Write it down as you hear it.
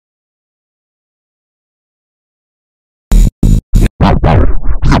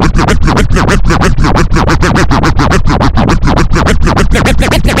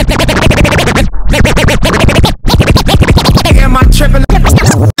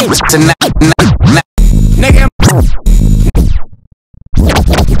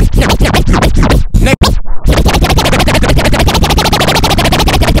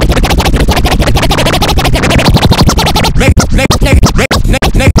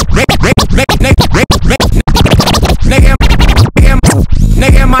Nigga,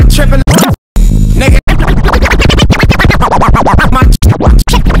 nigga, am I tripping? Nigga,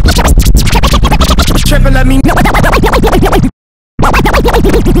 tripping, let me know.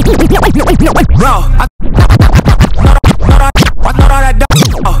 Bro, I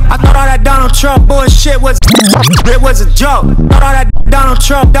thought all that Donald Trump bullshit was a joke. Thought all that Donald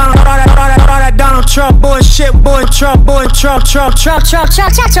Trump bullshit, Trump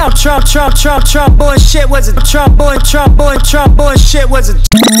bullshit was a Trump bullshit was a.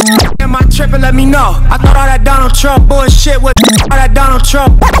 Am I tripping? Let me know. I thought all that Donald Trump bullshit was all that Donald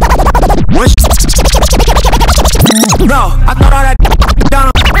Trump. No, I thought all that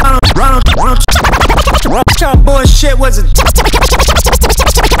Donald Trump bullshit was a.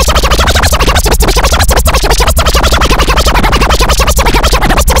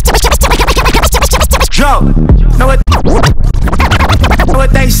 Joe, know what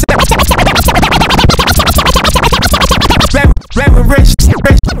they say? Rich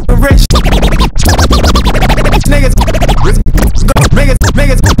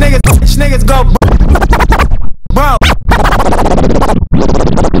niggas go, bro.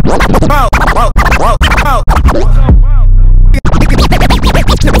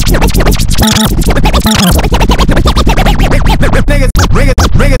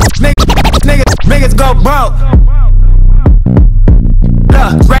 Niggas go broke.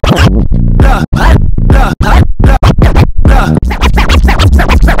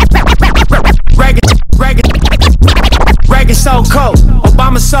 Reagan so cold,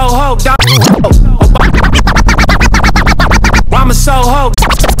 Obama so ho, Obama so ho,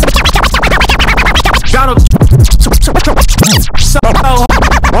 Donald so ho,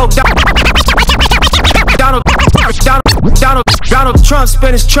 Donald Trump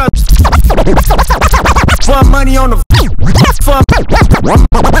spent his truck for money on the for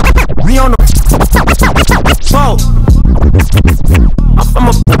me on the boat. I'm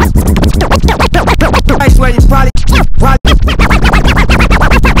a place where you probably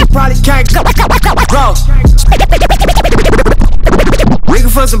can't go. Speaking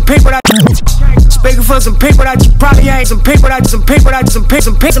for some people that you probably ain't. Some people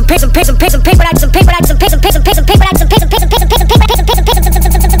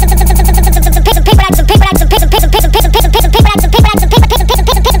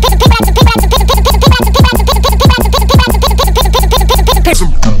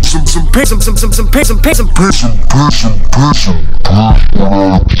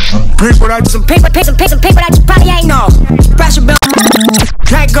that you probably ain't know. Pressure bill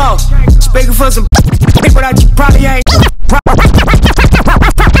can't go. Speaking for some people that you probably ain't.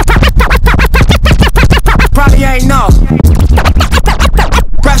 Probably ain't know.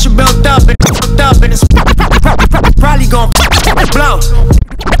 Pressure built up and it's probably gon' blow.